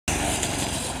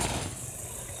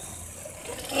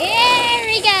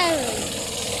he goes.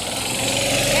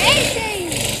 Racing.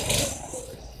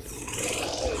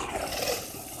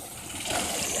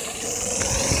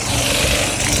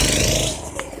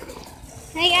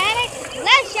 I got it.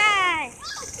 Left shot.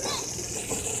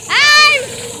 I'm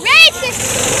racing.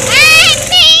 I'm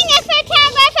being a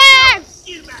photographer.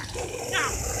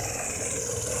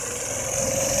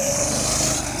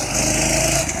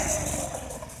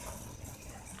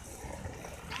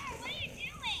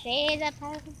 See the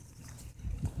person.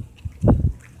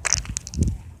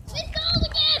 It goes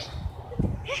again!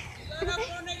 Let up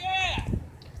on the air!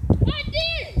 I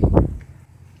did!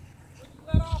 What you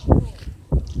let off for?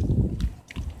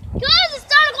 Guys, it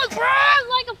started going brrrr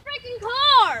like a freaking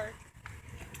car!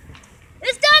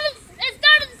 It started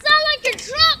to sound like your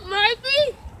truck, Murphy!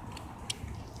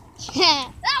 Yeah.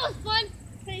 That was fun!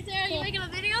 Hey Sarah, you making a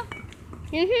video?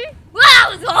 Mhm. Wow, that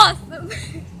was awesome!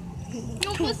 You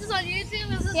want to post this on YouTube?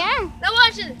 Is this Yeah. Now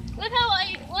watch it. Watch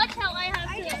how I have to.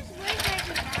 I just wish I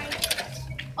could ride it.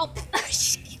 Oh,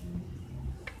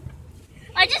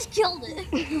 I just killed it.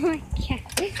 Oh my God.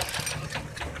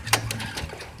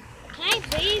 Can I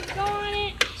please go on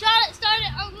it? Start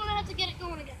it. I'm gonna have to get it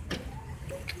going again.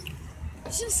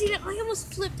 You should have seen it. I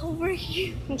almost flipped over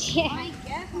here. Yeah. I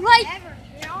guess Right. I'll never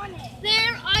get on it.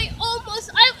 There,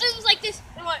 it was like this.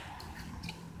 And what?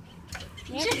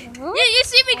 Yeah. You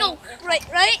see me go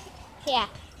right? Yeah.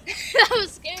 That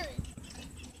was scary.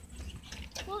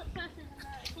 Pull it faster than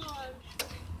that. Come on.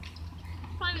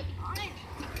 Climb it.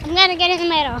 I'm gonna get in the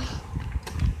middle.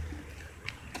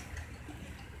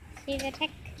 See the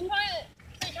tick? Try it.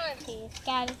 3 times. He's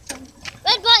got it.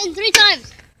 Red button 3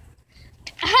 times.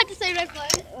 I had to say red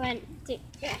button. 1, 2,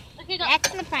 3. Okay, go. That's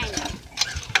the primary.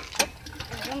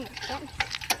 Oh my goodness.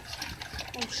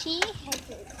 And she has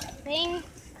this thing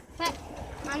put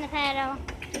on the pedal.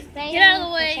 Get out of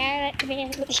the way.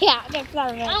 Yeah, that's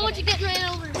not I don't want you getting ran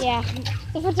over. Yeah.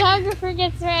 The photographer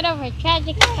gets ran over.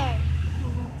 Tragic story.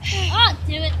 Oh,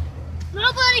 damn it.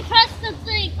 Nobody pressed the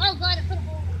thing. Oh, God, it put a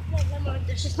hole. No, never mind.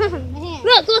 There's just... Oh man.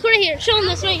 Look right here. Show them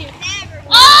this right here. Never.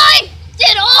 I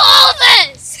did all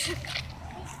this!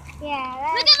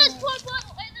 Yeah, Look that's at this poor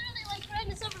bottle. I literally tried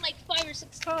this over 5 or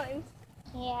 6 times.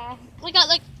 Yeah. I got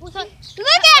Look at how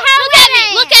Look at me.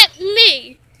 Look at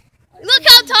me. Look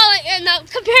how tall I am now.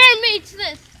 Compare me to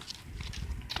this.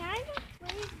 Can I just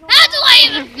please go How do I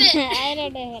on? even fit? I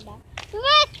don't know that.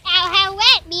 Look how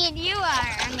wet me and you are.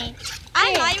 I mean,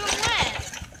 I'm not even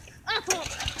wet. Oh, cool.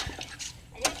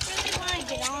 I just really want to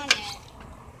get on it.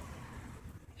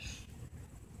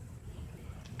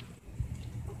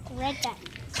 red button.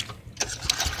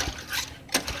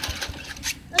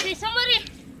 Okay, somebody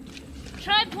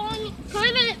try climb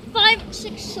it 5,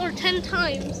 6, or 10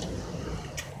 times.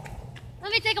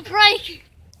 Let me take a break.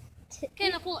 Okay,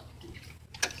 now pull it.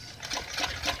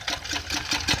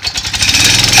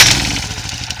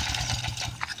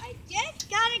 I just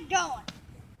got it going.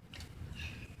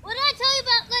 What did I tell you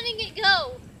about letting it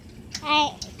go?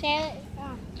 Oh.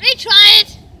 Retry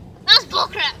it. That was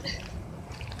bullcrap.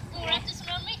 We'll wrap this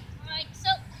around me. Alright, so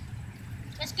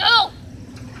let's go.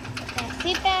 The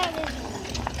seatbelt is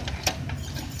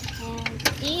on. And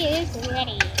he is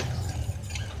ready.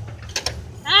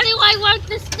 How do I work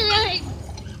this thing?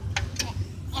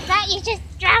 I thought you just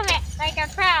drove it like a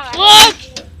pro. Work!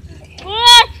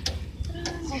 Work!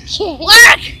 Okay.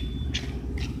 Work!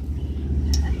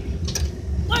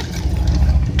 Work!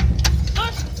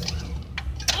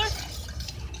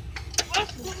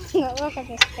 Look at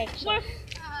this picture. Work!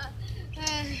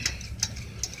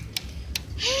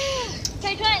 Can I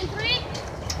try it in 3,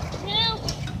 2,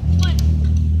 1.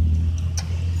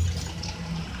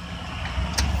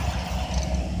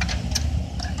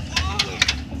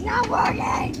 It's not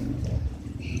working.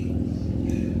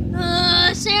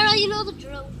 Sarah, you know the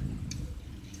drill.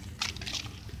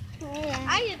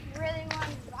 I just really want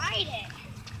to ride it.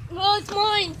 Well, it's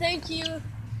mine, thank you.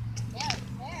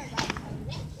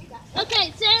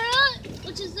 Okay, Sarah,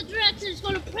 which is the director, is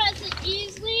going to press it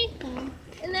easily.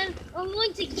 And then I'm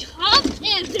going to chop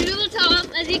and through the top,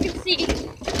 as you can see.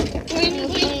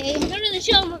 Wait, not really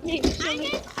show me. Oh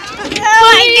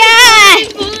my God!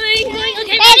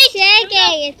 Okay, It's ready?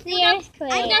 shaking. It's the I'm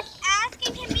earthquake. just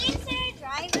Asking, can me and Sarah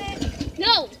drive it?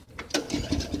 no.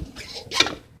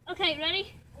 Okay, ready?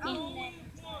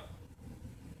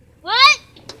 What?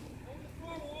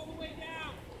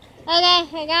 Okay,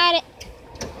 I got it.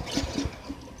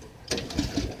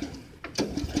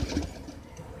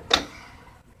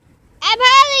 I'm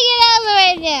holding it all the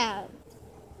way down.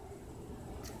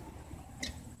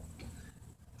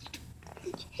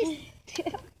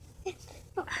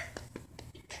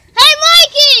 Hey,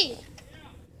 Mikey!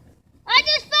 I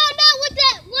just found out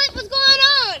what was going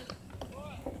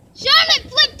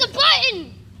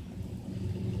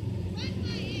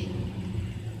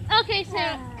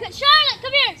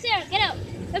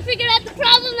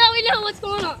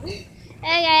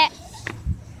Okay.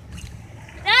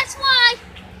 That's why.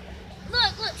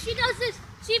 Look, she does this.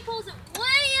 She pulls it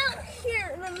way out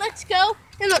here and then lets go.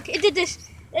 And look, it did this.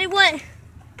 It went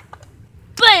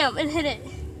bam and hit it.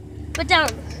 But down.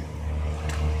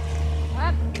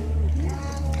 Up.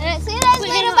 And see those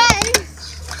little buttons?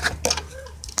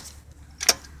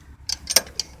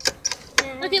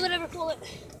 Okay, whatever, pull it.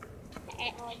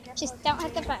 Just don't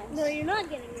hit the buttons. No, you're not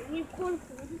getting it. You pull it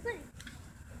the thing.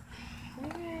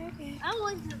 I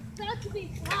want that to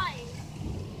be flying.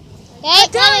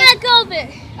 Okay, Don't let go of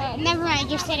it. never mind.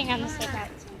 You're sitting on the safe route.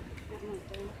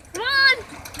 Come on.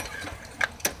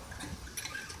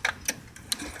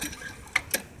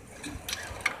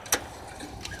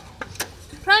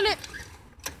 Prime it.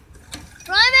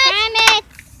 Prime it. Prime it.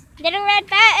 Little red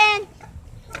button.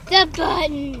 The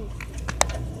button.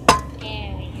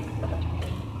 There we go.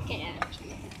 Get out.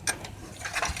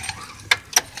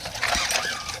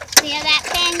 See how that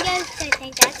fan goes? I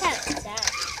think that's how it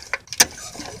starts.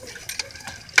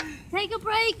 Take a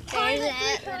break. Prime There's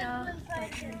it. that little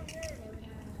button.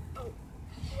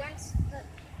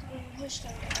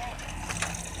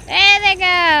 There they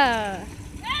go.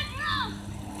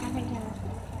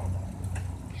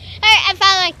 Alright, I'm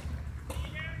following.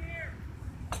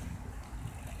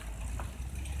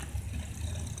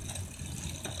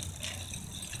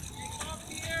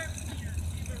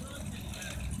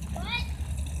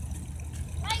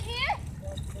 Right here?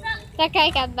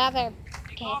 Okay, got another.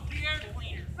 Okay. Off the air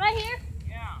cleaner. Right here?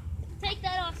 Yeah. Take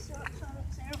that off, Sarah,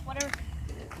 whatever.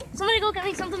 Somebody go get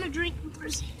me something to drink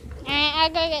first. Alright, I'll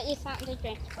go get you something to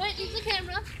drink. Wait, use the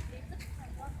camera.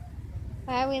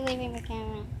 Why are we leaving the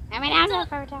camera? I mean, I don't know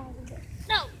if I was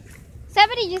No.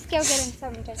 Somebody just go get him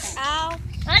something to drink. Ow.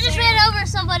 I just ran over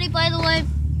somebody, by the way.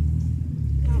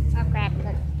 Oh crap,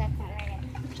 that's not right.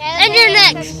 And you're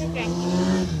next. Oh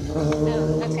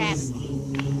crap.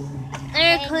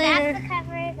 Air Okay, cleaner. that's the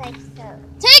cover, like so.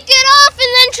 Take it off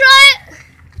and then try it.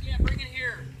 Yeah, bring it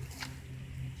here.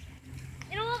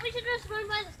 You know what? We should just run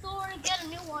by the store and get a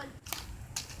new one.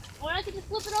 Or I could just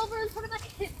flip it over and put it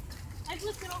back in. I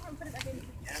flipped it over and put it back in.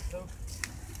 Yeah, so.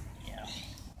 Yeah.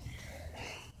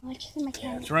 Watch the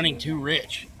mechanic. It's running too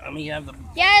rich. I mean, you have the.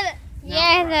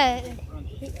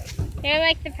 They're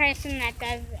like the person that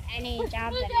does any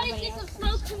job Look, that guys, nobody see some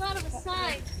else smoke come out of the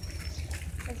side. does.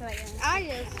 What you're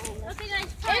Okay,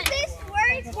 guys, try If it. this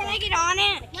works, can I get on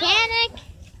it? Mechanic.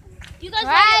 You guys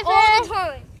have it all the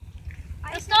Driver. time.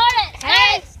 Let's start it.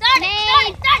 Hey, start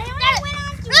it.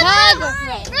 Photographer. Vroom.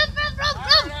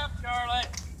 Fire it up, Charlotte.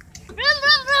 Let's go.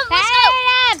 Fire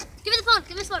up. Give me the phone. Give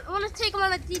me this phone. I want to take him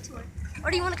on a detour.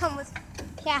 Or do you want to come with?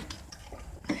 Yeah.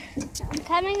 I'm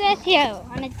coming with you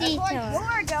on a detour.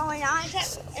 You're going on.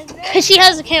 Because she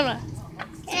has a camera.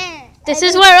 Yeah. This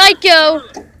is where I go.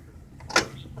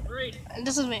 Great. And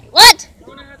this is me. What? You're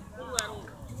going to have to pull that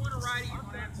over. You want to ride it, you're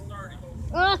going to have to start it.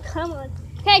 Oh, come on.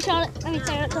 Okay, Charlotte. Let me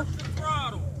turn it. The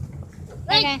throttle.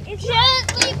 Like, Okay. it's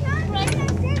gently.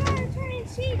 They're going to turn in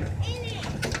sheets in it.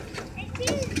 And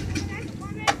sheets, I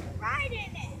want to ride in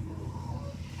it.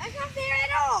 That's not fair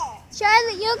at all.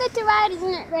 Charlotte, you'll get to ride in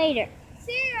it later.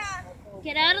 Sarah,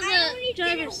 Get out of I the only did it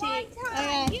driver's one seat.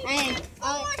 time. Okay, You I am. did it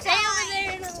one more Stay over time.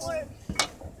 there in the water.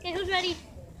 Okay, who's ready?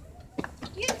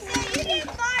 You did it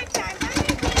 5 times. I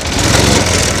did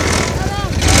it.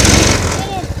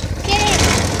 Get it.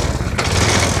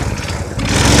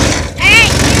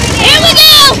 Alright, Here we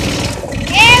go!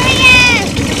 here we go.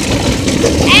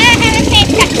 I don't have a safe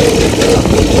car.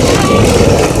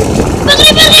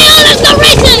 Boogity boogity, oh, let's go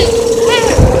racing!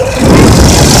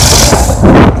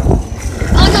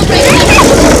 Oh, no racing.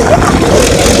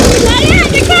 Daddy,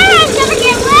 the car is gonna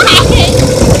get wet.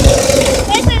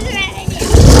 This is a bad idea.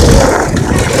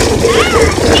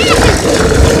 Ah, yes.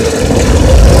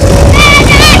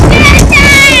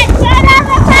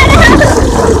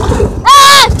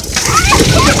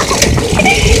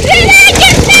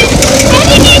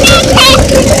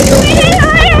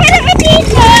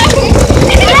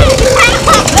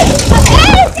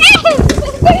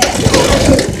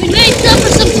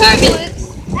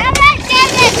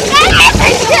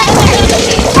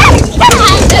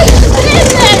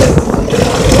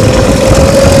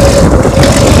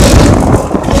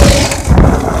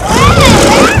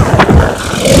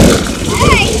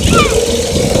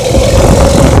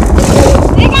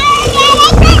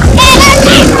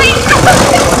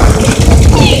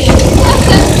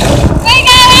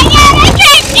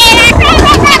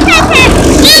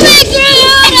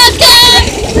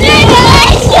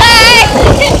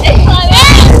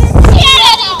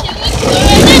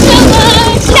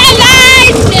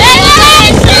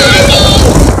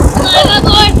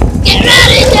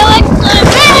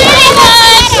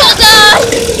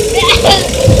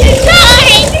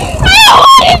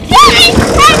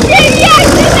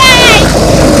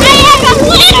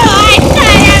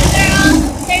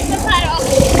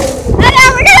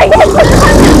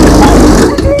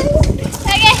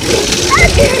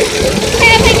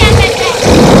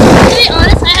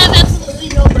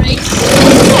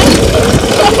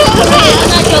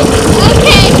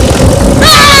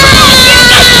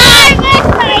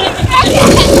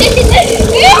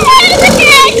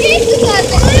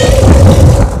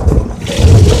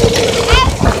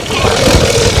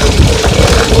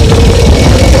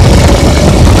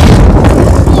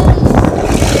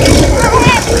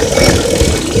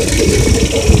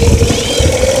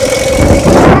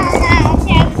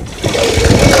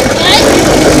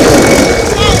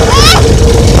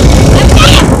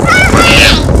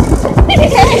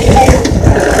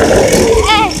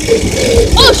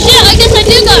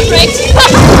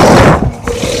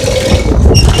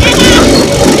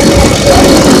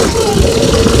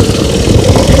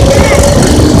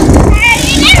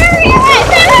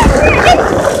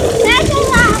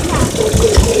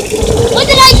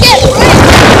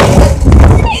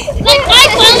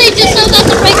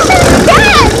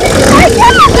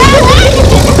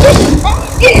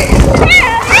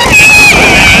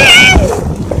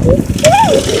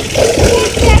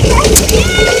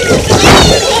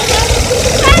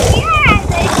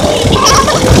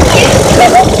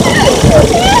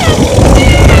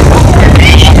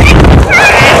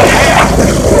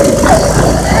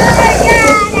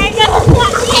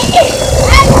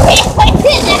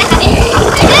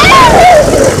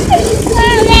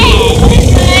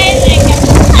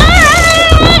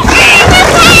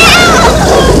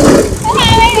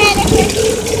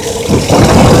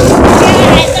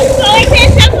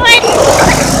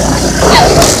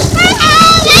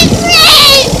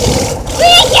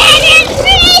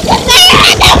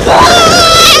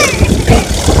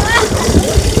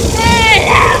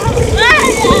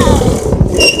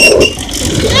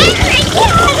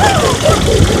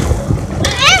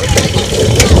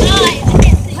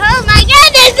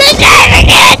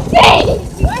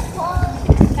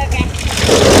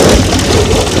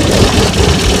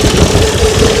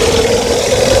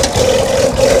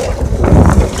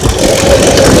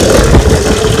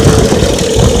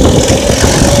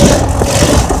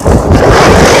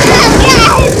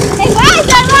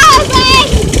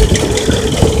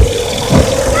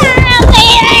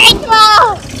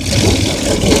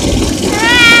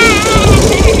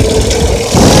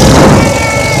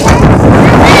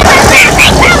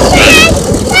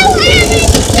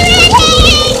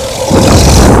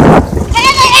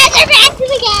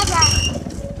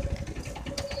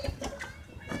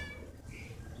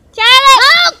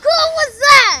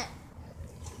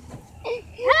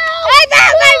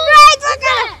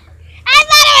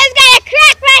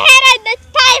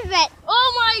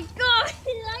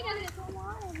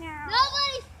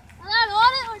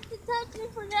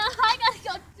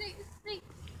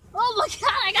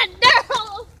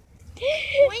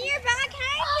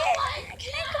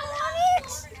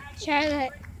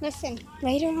 Charlotte, listen.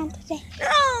 Later on today.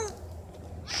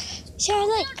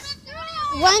 Charlotte,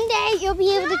 one day you'll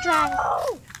be able to drive.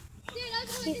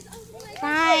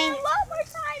 Fine.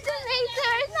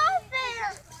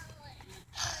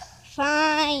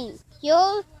 Fine.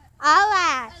 I'll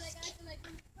ask.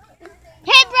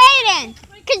 Hey, Bradyn.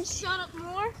 Shut up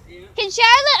more. Can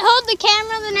Charlotte hold the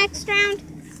camera the next round?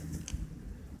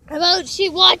 How about she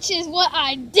watches what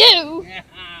I do?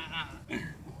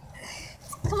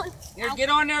 Come on. Here, get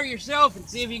on there yourself and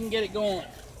see if you can get it going.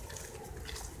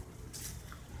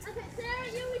 Okay, Sarah,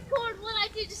 you record what I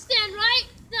do. Just stand right.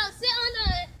 No, sit on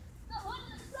the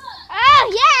front.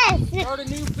 Oh, yes. Start a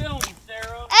new film.